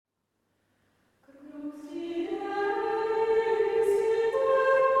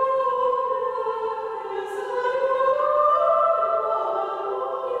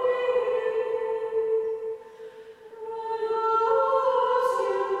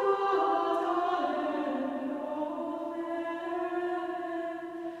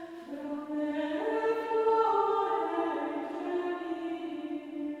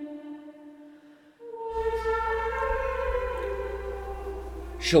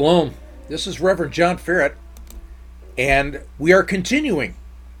Shalom. This is Reverend John Ferret, and we are continuing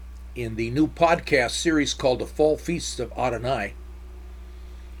in the new podcast series called The Fall Feasts of Adonai.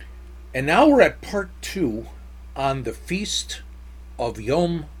 And now we're at part 2 on the Feast of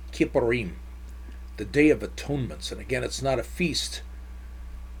Yom Kippurim, the Day of Atonements. And again, it's not a feast,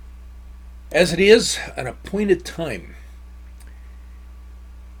 as it is an appointed time.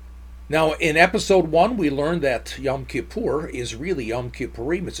 Now, in episode 1, we learned that Yom Kippur is really Yom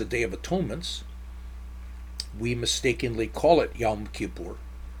Kippurim. It's a Day of Atonements. We mistakenly call it Yom Kippur.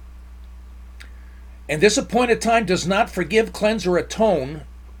 And this appointed time does not forgive, cleanse, or atone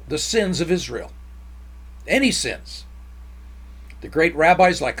the sins of Israel. Any sins. The great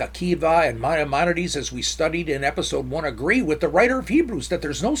rabbis like Akiva and Maimonides, as we studied in episode 1, agree with the writer of Hebrews that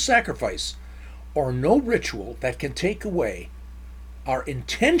there's no sacrifice or no ritual that can take away our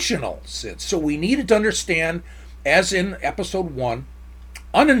intentional sins. So we needed to understand, as in episode 1,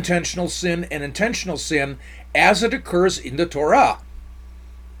 unintentional sin and intentional sin as it occurs in the Torah.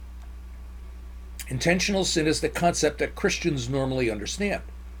 Intentional sin is the concept that Christians normally understand.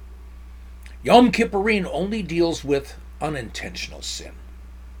 Yom Kippurim only deals with unintentional sin,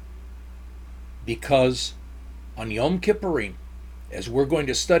 because on Yom Kippurim, as we're going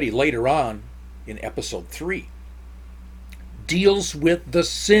to study later on in episode 3, deals with the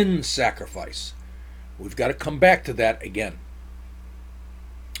sin sacrifice. We've got to come back to that again.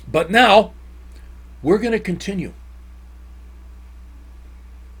 But now, we're going to continue.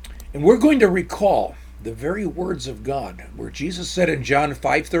 And we're going to recall the very words of God, where Jesus said in John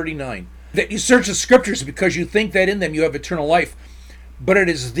 5:39, that you search the scriptures because you think that in them you have eternal life, but it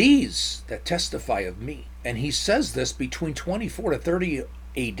is these that testify of me. And he says this between 24 to 30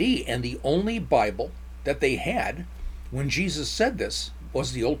 AD, and the only Bible that they had when Jesus said this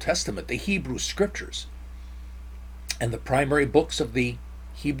was the Old Testament, the Hebrew Scriptures. And the primary books of the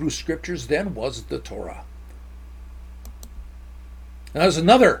Hebrew Scriptures then was the Torah. Now there's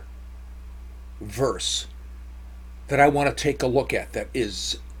another verse that I want to take a look at that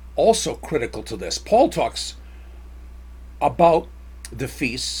is also critical to this. Paul talks about the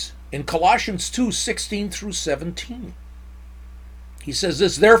feasts in Colossians 2:16 through 17. He says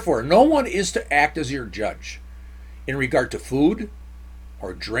this, therefore, no one is to act as your judge in regard to food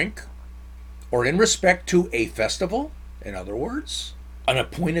or drink, or in respect to a festival, in other words, an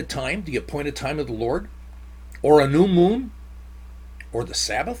appointed time, the appointed time of the Lord, or a new moon, or the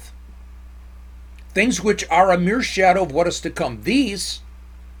Sabbath, things which are a mere shadow of what is to come. These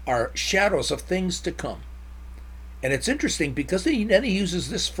are shadows of things to come. And it's interesting because then he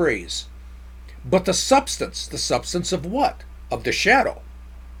uses this phrase, but the substance of what? Of the shadow,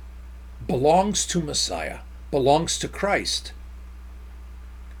 belongs to Messiah, belongs to Christ.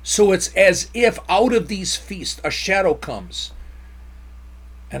 So it's as if out of these feasts a shadow comes,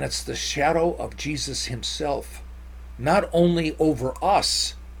 and it's the shadow of Jesus himself, not only over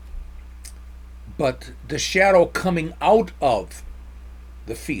us, but the shadow coming out of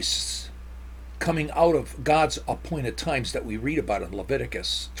the feasts, coming out of God's appointed times that we read about in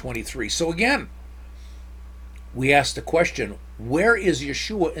Leviticus 23. So again, we ask the question, where is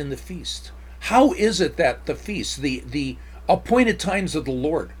Yeshua in the feast? How is it that the feasts, the appointed times of the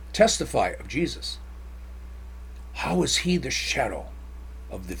Lord, testify of Jesus? How is he the shadow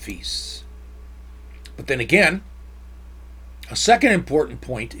of the feasts? But then again, a second important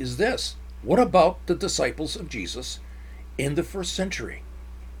point is this. What about the disciples of Jesus in the first century?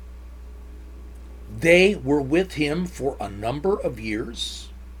 They were with him for a number of years.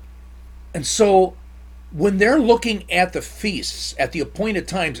 And so when they're looking at the feasts, at the appointed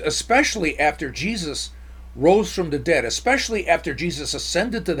times, especially after Jesus rose from the dead, especially after Jesus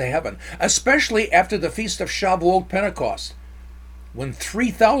ascended to the heaven, especially after the Feast of Shavuot Pentecost, when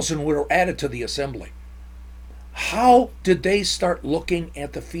 3,000 were added to the assembly, how did they start looking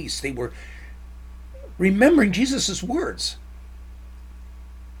at the feast? They were remembering Jesus' words,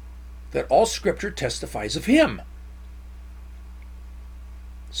 that all Scripture testifies of him.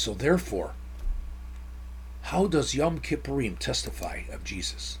 So therefore, how does Yom Kippurim testify of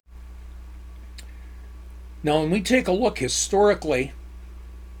Jesus? Now, when we take a look historically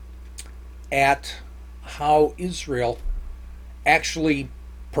at how Israel actually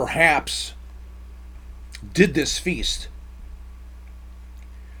perhaps did this feast,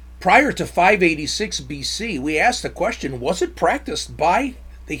 prior to 586 BC, we asked the question, was it practiced by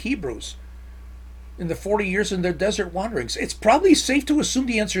the Hebrews in the 40 years in their desert wanderings? It's probably safe to assume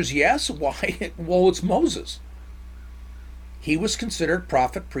the answer is yes. Why? Well, it's Moses. He was considered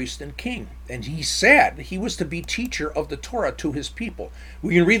prophet, priest, and king. And he said he was to be teacher of the Torah to his people.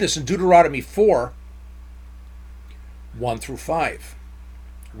 We can read this in Deuteronomy 4, 1 through 5.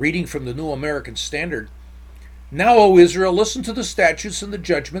 Reading from the New American Standard, "Now, O Israel, listen to the statutes and the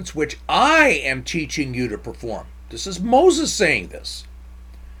judgments which I am teaching you to perform." This is Moses saying this.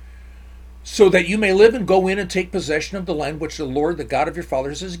 "So that you may live and go in and take possession of the land which the Lord, the God of your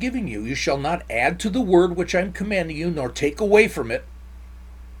fathers, is giving you. You shall not add to the word which I am commanding you, nor take away from it.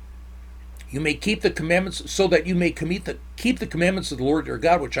 You may keep the commandments, so that you may keep the commandments of the Lord your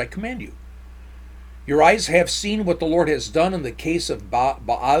God, which I command you. Your eyes have seen what the Lord has done in the case of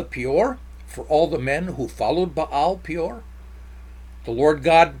Baal Peor, for all the men who followed Baal Peor. The Lord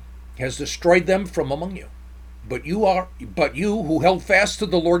God has destroyed them from among you. But you who held fast to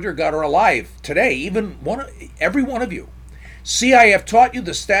the Lord your God are alive today, every one of you. See, I have taught you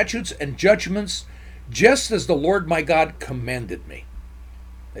the statutes and judgments, just as the Lord my God commanded me,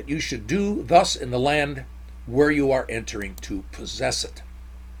 that you should do thus in the land where you are entering to possess it."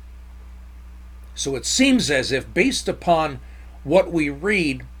 So it seems as if, based upon what we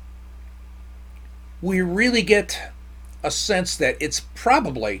read, we really get a sense that it's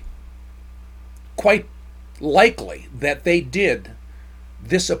probably quite likely that they did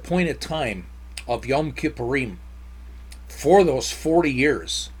this appointed time of Yom Kippurim for those 40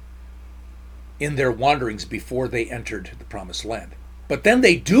 years in their wanderings before they entered the Promised Land. But then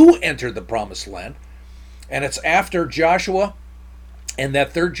they do enter the Promised Land, and it's after Joshua and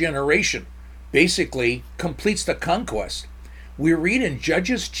that third generation basically completes the conquest. We read in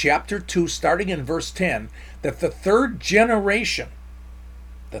Judges chapter 2, starting in verse 10, that the third generation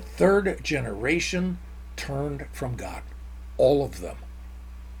turned from God. All of them.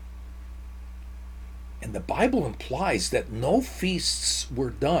 And the Bible implies that no feasts were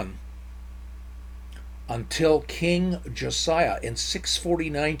done until King Josiah in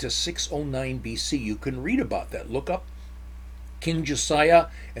 649 to 609 BC. You can read about that. Look up King Josiah,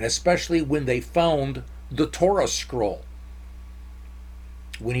 and especially when they found the Torah scroll.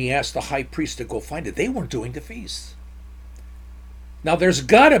 When he asked the high priest to go find it, they weren't doing the feasts. Now there's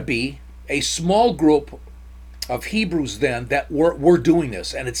got to be a small group of Hebrews then that were doing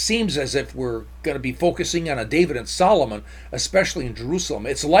this, and it seems as if we're going to be focusing on a David and Solomon, especially in Jerusalem.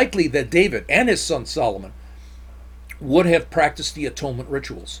 It's likely that David and his son Solomon would have practiced the atonement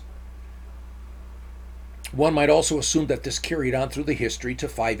rituals. One might also assume that this carried on through the history to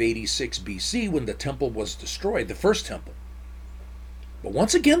 586 BC when the temple was destroyed, the first temple. But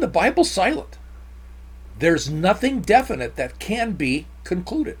once again, the Bible's silent. There's nothing definite that can be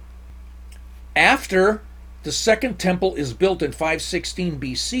concluded. After the second temple is built in 516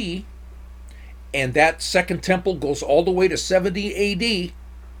 BC, and that second temple goes all the way to 70 AD,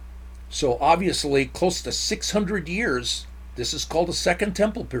 so obviously close to 600 years, this is called the Second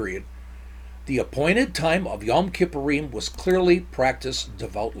Temple period. The appointed time of Yom Kippurim was clearly practiced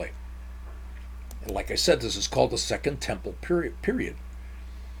devoutly. And like I said, this is called the Second Temple period.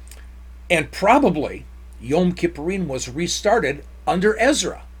 And probably Yom Kippurim was restarted under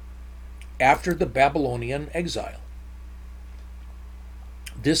Ezra after the Babylonian exile.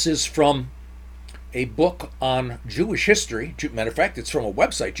 This is from a book on Jewish history. Matter of fact, it's from a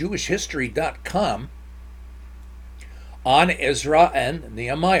website, jewishhistory.com, on Ezra and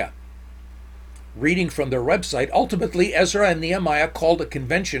Nehemiah. Reading from their website, ultimately Ezra and Nehemiah called a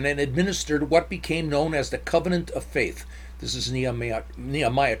convention and administered what became known as the Covenant of Faith. This is Nehemiah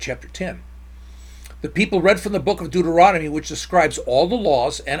chapter 10. The people read from the book of Deuteronomy, which describes all the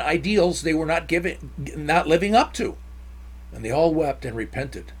laws and ideals they were not living up to. And they all wept and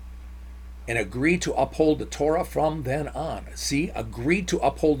repented and agreed to uphold the Torah from then on. See, agreed to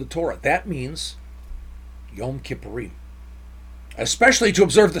uphold the Torah. That means Yom Kippurim. Especially to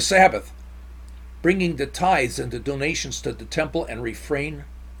observe the Sabbath, bringing the tithes and the donations to the temple, and refrain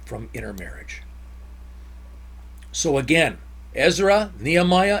from intermarriage. So again, Ezra,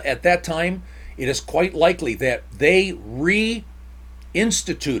 Nehemiah, at that time, it is quite likely that they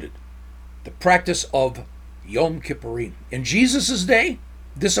reinstituted the practice of Yom Kippurim. In Jesus' day,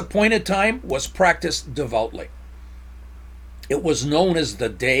 this appointed time was practiced devoutly. It was known as the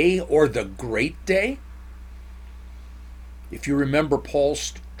day or the great day. If you remember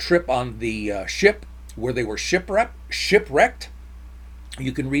Paul's trip on the ship where they were shipwrecked,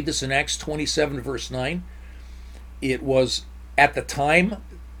 you can read this in Acts 27 verse 9. It was at the time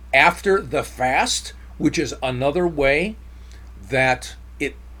after the fast, which is another way that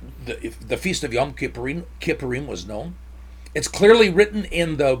the feast of Yom Kippurim was known. It's clearly written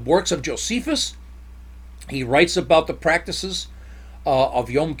in the works of Josephus. He writes about the practices of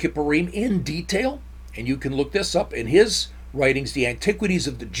Yom Kippurim in detail, and you can look this up in his writings, The Antiquities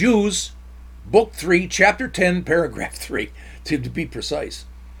of the Jews, Book 3, Chapter 10, Paragraph 3, to be precise.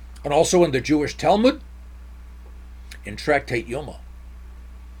 And also in the Jewish Talmud, in Tractate Yoma.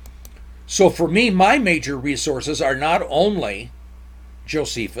 So for me, my major resources are not only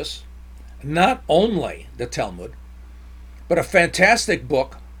Josephus, not only the Talmud, but a fantastic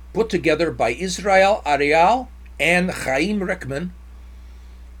book put together by Israel Ariel and Chaim Rickman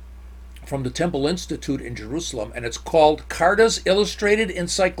from the Temple Institute in Jerusalem, and it's called Carta's Illustrated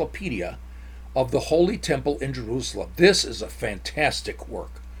Encyclopedia of the Holy Temple in Jerusalem. This is a fantastic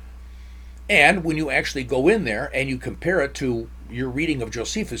work. And when you actually go in there and you compare it to your reading of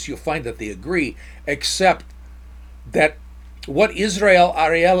Josephus, you'll find that they agree, except that what Israel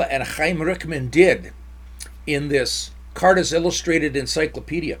Ariel and Chaim Rickman did in this Carta's Illustrated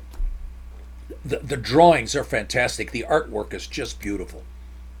Encyclopedia, the drawings are fantastic. The artwork is just beautiful.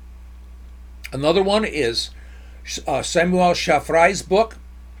 Another one is Samuel Shafrai's book,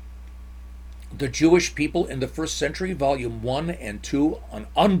 The Jewish People in the First Century, Volume 1 and 2, an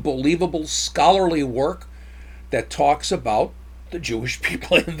unbelievable scholarly work that talks about the Jewish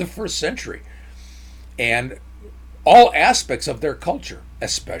people in the first century and all aspects of their culture,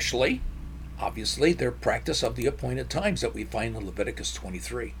 especially, obviously, their practice of the appointed times that we find in Leviticus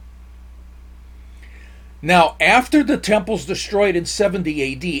 23. Now, after the temple's destroyed in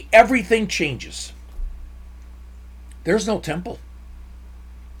 70 AD, everything changes. There's no temple.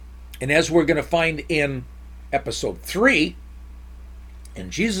 And as we're going to find in episode 3, in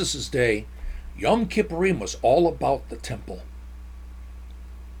Jesus' day, Yom Kippurim was all about the temple.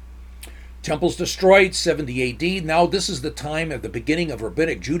 Temple's destroyed, 70 AD. Now this is the time of the beginning of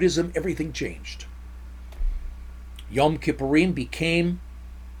Rabbinic Judaism. Everything changed. Yom Kippurim became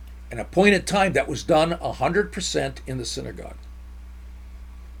an appointed time that was done 100% in the synagogue.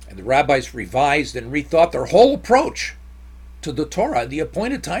 And the rabbis revised and rethought their whole approach to the Torah, the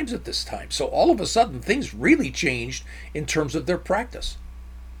appointed times at this time. So all of a sudden, things really changed in terms of their practice.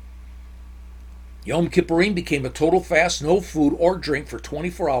 Yom Kippurim became a total fast, no food or drink for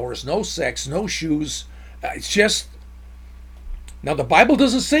 24 hours, no sex, no shoes. It's just... Now, the Bible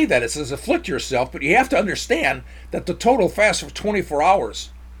doesn't say that. It says afflict yourself, but you have to understand that the total fast for 24 hours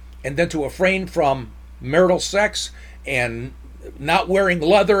and then to refrain from marital sex and not wearing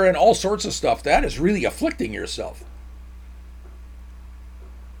leather and all sorts of stuff, that is really afflicting yourself.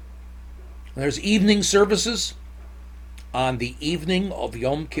 There's evening services on the evening of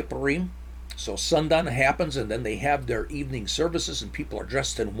Yom Kippurim. So sundown happens, and then they have their evening services, and people are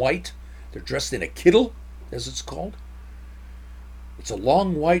dressed in white. They're dressed in a kittel, as it's called. It's a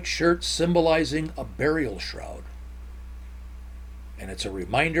long white shirt symbolizing a burial shroud. And it's a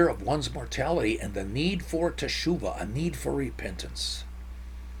reminder of one's mortality and the need for teshuvah, a need for repentance.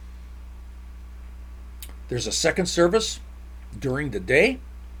 There's a second service during the day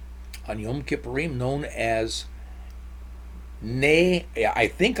on Yom Kippurim known as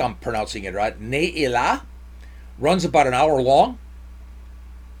I think I'm pronouncing it right, Ne'ilah. Runs about an hour long.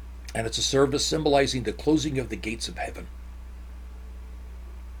 And it's a service symbolizing the closing of the gates of heaven.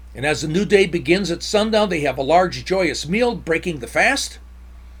 And as the new day begins at sundown, they have a large, joyous meal, breaking the fast.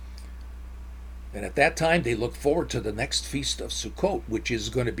 And at that time, they look forward to the next feast of Sukkot, which is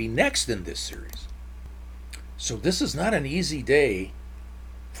going to be next in this series. So this is not an easy day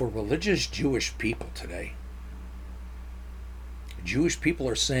for religious Jewish people today. Jewish people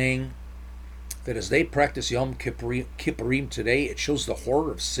are saying that as they practice Yom Kippurim today, it shows the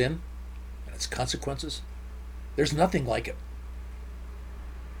horror of sin and its consequences. There's nothing like it.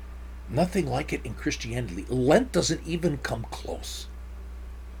 Nothing like it in Christianity. Lent doesn't even come close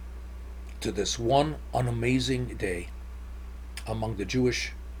to this one unamazing day among the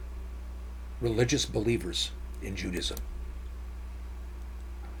Jewish religious believers in Judaism.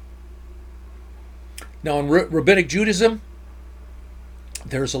 Now, in Rabbinic Judaism,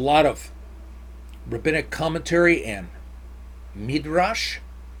 there's a lot of rabbinic commentary and midrash,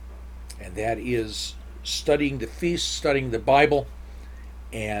 and that is studying the feasts, studying the Bible,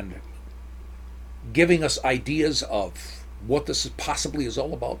 and giving us ideas of what this possibly is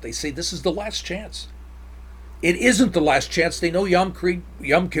all about. They say this is the last chance. It isn't the last chance. They know Yom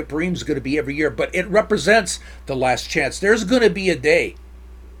Kippurim is going to be every year, but it represents the last chance. There's going to be a day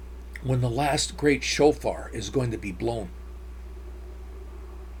when the last great shofar is going to be blown.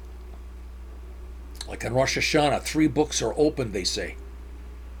 Like on Rosh Hashanah, 3 books are opened, they say.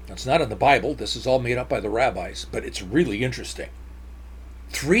 It's not in the Bible. This is all made up by the rabbis, but it's really interesting.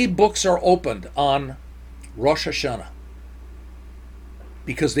 3 books are opened on Rosh Hashanah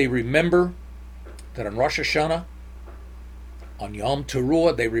because they remember that on Rosh Hashanah, on Yom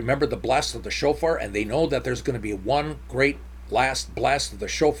Teruah, they remember the blast of the shofar, and they know that there's going to be one great last blast of the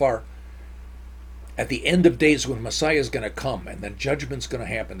shofar at the end of days when Messiah is going to come, and then judgment's going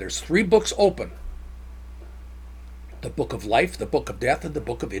to happen. There's 3 books open The book of life, the book of death, and the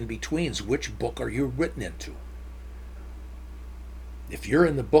book of in-betweens. Which book are you written into? If you're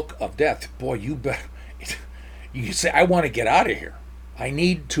in the book of death, boy, you better. You say, I want to get out of here. I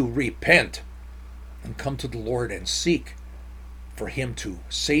need to repent and come to the Lord and seek for Him to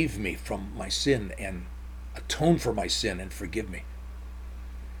save me from my sin and atone for my sin and forgive me.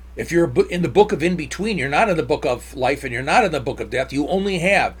 If you're in the book of in-between, you're not in the book of life and you're not in the book of death. You only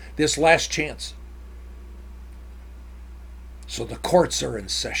have this last chance. So the courts are in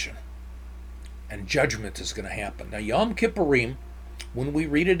session and judgment is going to happen. Now, Yom Kippurim, when we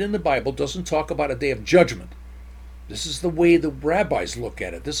read it in the Bible, doesn't talk about a day of judgment. This is the way the rabbis look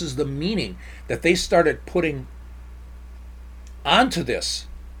at it. This is the meaning that they started putting onto this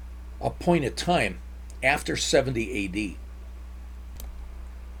appointed time after 70 AD.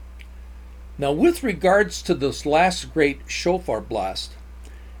 Now, with regards to this last great shofar blast,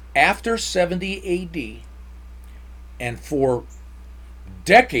 after 70 AD, and for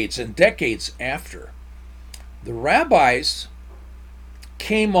decades and decades after, the rabbis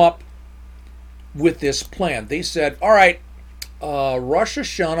came up with this plan. They said, all right, Rosh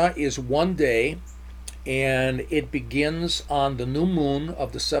Hashanah is one day, and it begins on the new moon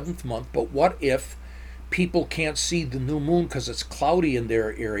of the 7th month, but what if people can't see the new moon because it's cloudy in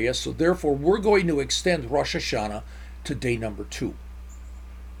their area? So therefore, we're going to extend Rosh Hashanah to day number 2.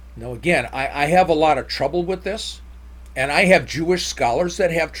 Now again, I have a lot of trouble with this, and I have Jewish scholars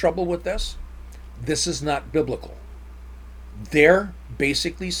that have trouble with this. This is not biblical. They're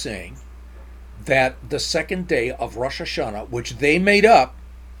basically saying that the second day of Rosh Hashanah, which they made up,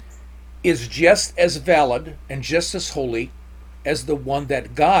 is just as valid and just as holy as the one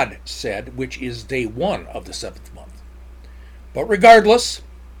that God said, which is day 1 of the 7th month. But regardless,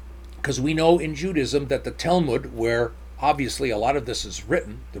 because we know in Judaism that the Talmud, where obviously a lot of this is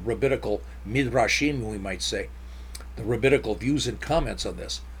written, the rabbinical midrashim, we might say, the rabbinical views and comments on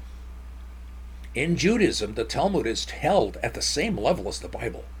this, in Judaism, the Talmud is held at the same level as the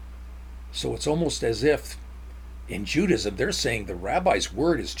Bible. So it's almost as if in Judaism they're saying the rabbi's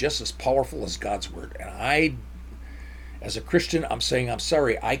word is just as powerful as God's word. And I, as a Christian, I'm saying, I'm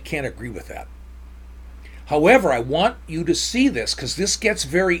sorry, I can't agree with that. However, I want you to see this because this gets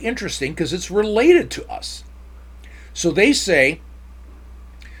very interesting because it's related to us. So they say,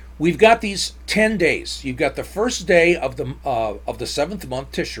 we've got these 10 days. You've got the first day of the 7th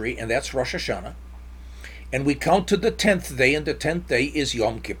month, Tishri, and that's Rosh Hashanah. And we count to the 10th day, and the 10th day is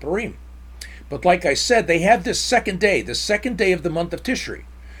Yom Kippurim. But like I said, they have this second day, the second day of the month of Tishri.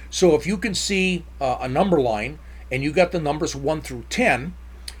 So if you can see a number line, and you got the numbers 1 through 10,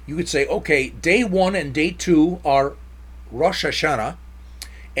 you could say, okay, day 1 and day 2 are Rosh Hashanah,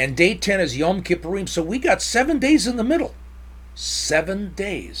 and day 10 is Yom Kippurim. So we got 7 days in the middle. 7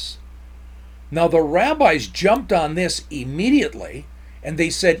 days. Now the rabbis jumped on this immediately, and they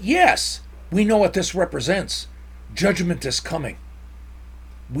said, yes, we know what this represents. Judgment is coming.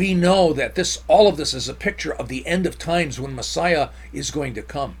 We know that all of this is a picture of the end of times when Messiah is going to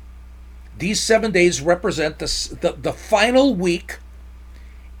come. These 7 days represent the final week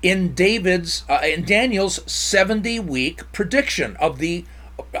in Daniel's 70-week prediction of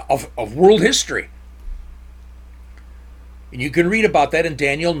world history. And you can read about that in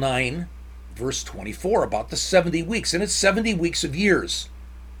Daniel 9, verse 24, about the 70 weeks. And it's 70 weeks of years.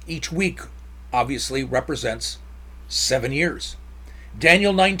 Each week, obviously, represents 7 years.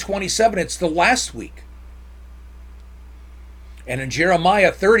 Daniel 9:27, it's the last week. And in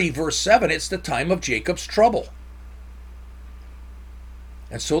Jeremiah 30, verse 7, it's the time of Jacob's trouble.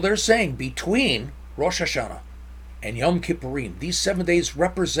 And so they're saying between Rosh Hashanah and Yom Kippurim, these 7 days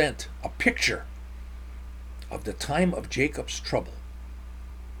represent a picture of the time of Jacob's trouble.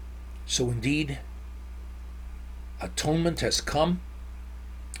 So indeed, atonement has come.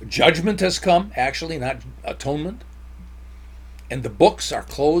 Judgment has come, actually, not atonement. And the books are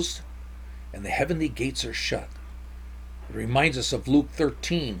closed, and the heavenly gates are shut. It reminds us of Luke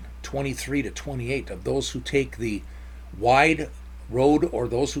 13, 23 to 28, of those who take the wide road or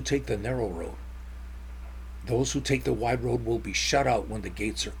those who take the narrow road. Those who take the wide road will be shut out when the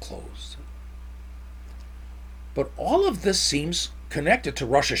gates are closed. But all of this seems connected to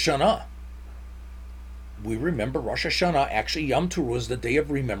Rosh Hashanah. We remember Rosh Hashanah, actually Yom Teruah is the day of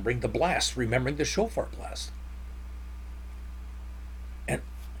remembering the blast, remembering the shofar blast. And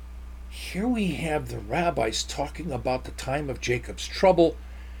here we have the rabbis talking about the time of Jacob's trouble.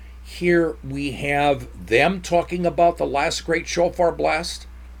 Here we have them talking about the last great shofar blast.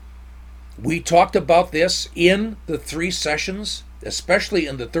 We talked about this in the 3 sessions, especially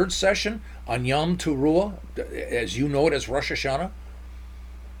in the 3rd session on Yom Teruah, as you know it as Rosh Hashanah.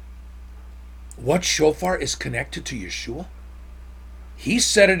 What shofar is connected to Yeshua? He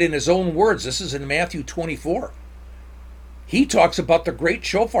said it in his own words. This is in Matthew 24. He talks about the great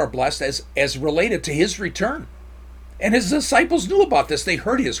shofar blast as related to his return. And his disciples knew about this. They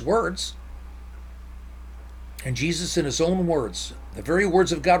heard his words. And Jesus, in his own words, the very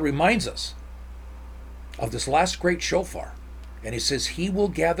words of God, reminds us of this last great shofar. And he says, he will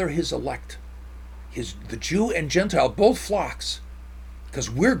gather his elect, the Jew and Gentile, both flocks, because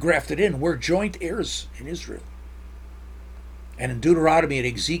we're grafted in. We're joint heirs in Israel. And in Deuteronomy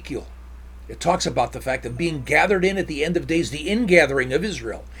and Ezekiel, it talks about the fact of being gathered in at the end of days, the ingathering of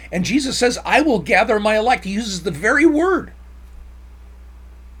Israel. And Jesus says, I will gather my elect. He uses the very word.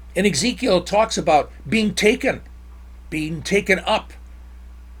 In Ezekiel, it talks about being taken up,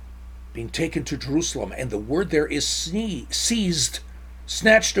 being taken to Jerusalem. And the word there is seized,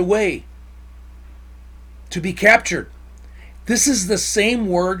 snatched away, to be captured. This is the same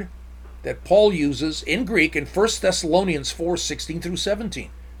word that Paul uses in Greek in 1 Thessalonians 4:16-17.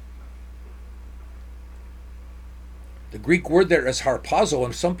 The Greek word there is harpazo,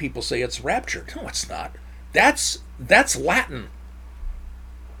 and some people say it's raptured. No, it's not. That's Latin.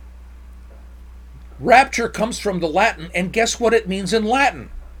 Rapture comes from the Latin, and guess what it means in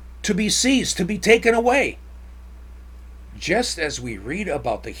Latin? To be seized, to be taken away. Just as we read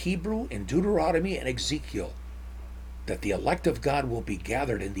about the Hebrew in Deuteronomy and Ezekiel, that the elect of God will be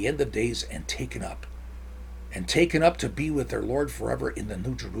gathered in the end of days and taken up to be with their Lord forever in the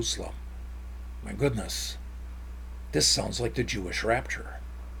New Jerusalem. My goodness, this sounds like the Jewish rapture.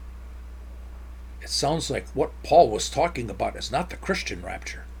 It sounds like what Paul was talking about is not the Christian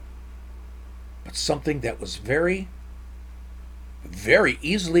rapture, but something that was very, very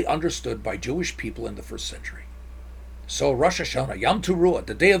easily understood by Jewish people in the first century. So Rosh Hashanah, Yom Teruah,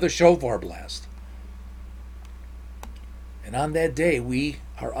 the day of the shofar blast. And on that day, we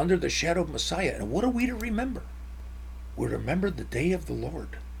are under the shadow of Messiah. And what are we to remember? We remember the day of the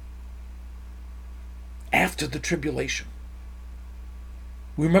Lord after the tribulation.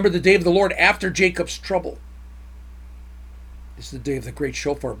 We remember the day of the Lord after Jacob's trouble. This is the day of the great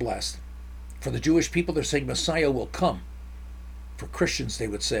shofar blast. For the Jewish people, they're saying Messiah will come. For Christians, they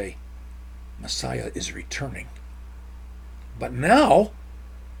would say Messiah is returning. But now,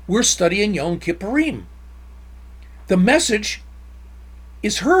 we're studying Yom Kippurim. The message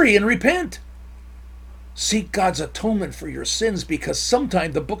is hurry and repent. Seek God's atonement for your sins, because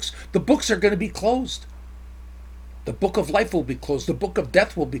sometime the books are going to be closed. The book of life will be closed. The book of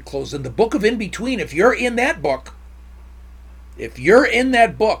death will be closed. And the book of in-between, if you're in that book, and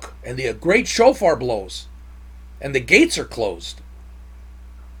the great shofar blows, and the gates are closed,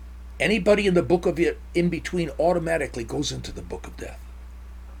 anybody in the book of in-between automatically goes into the book of death.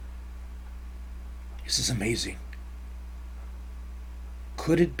 This is amazing.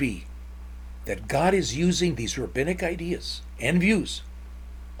 Could it be that God is using these rabbinic ideas and views,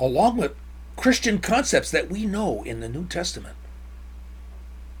 along with Christian concepts that we know in the New Testament,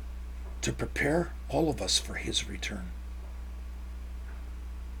 to prepare all of us for his return?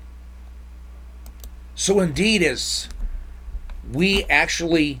 So indeed, as we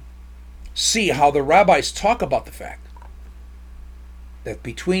actually see how the rabbis talk about the fact that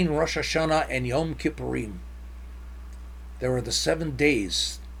between Rosh Hashanah and Yom Kippurim, there are the 7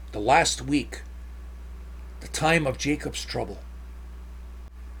 days, the last week, the time of Jacob's trouble.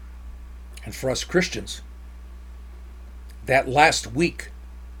 And for us Christians, that last week,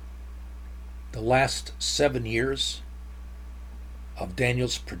 the last 7 years of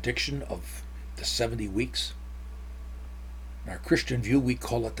Daniel's prediction of the 70 weeks, in our Christian view, we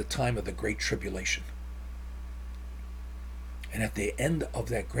call it the time of the Great Tribulation. And at the end of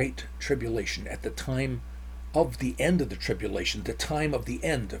that Great Tribulation, at the time of the end of the tribulation, the time of the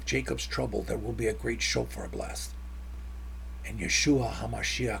end of Jacob's trouble, there will be a great shofar blast. And Yeshua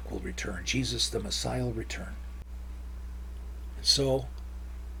HaMashiach will return. Jesus the Messiah will return. And so,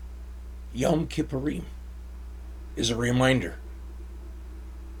 Yom Kippurim is a reminder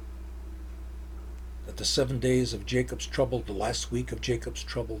that the 7 days of Jacob's trouble, the last week of Jacob's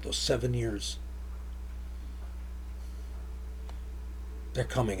trouble, those 7 years, they're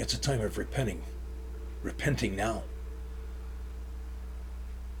coming. It's a time of repenting now.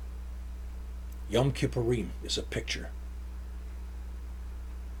 Yom Kippurim is a picture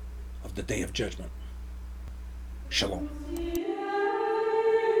of the day of judgment. Shalom.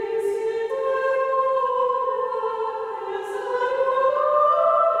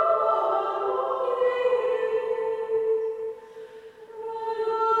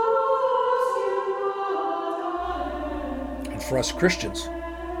 And for us Christians,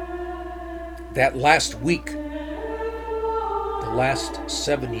 that last week, the last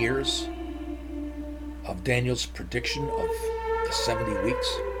 7 years of Daniel's prediction of the 70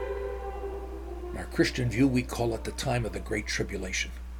 weeks. In our Christian view, we call it the time of the Great Tribulation.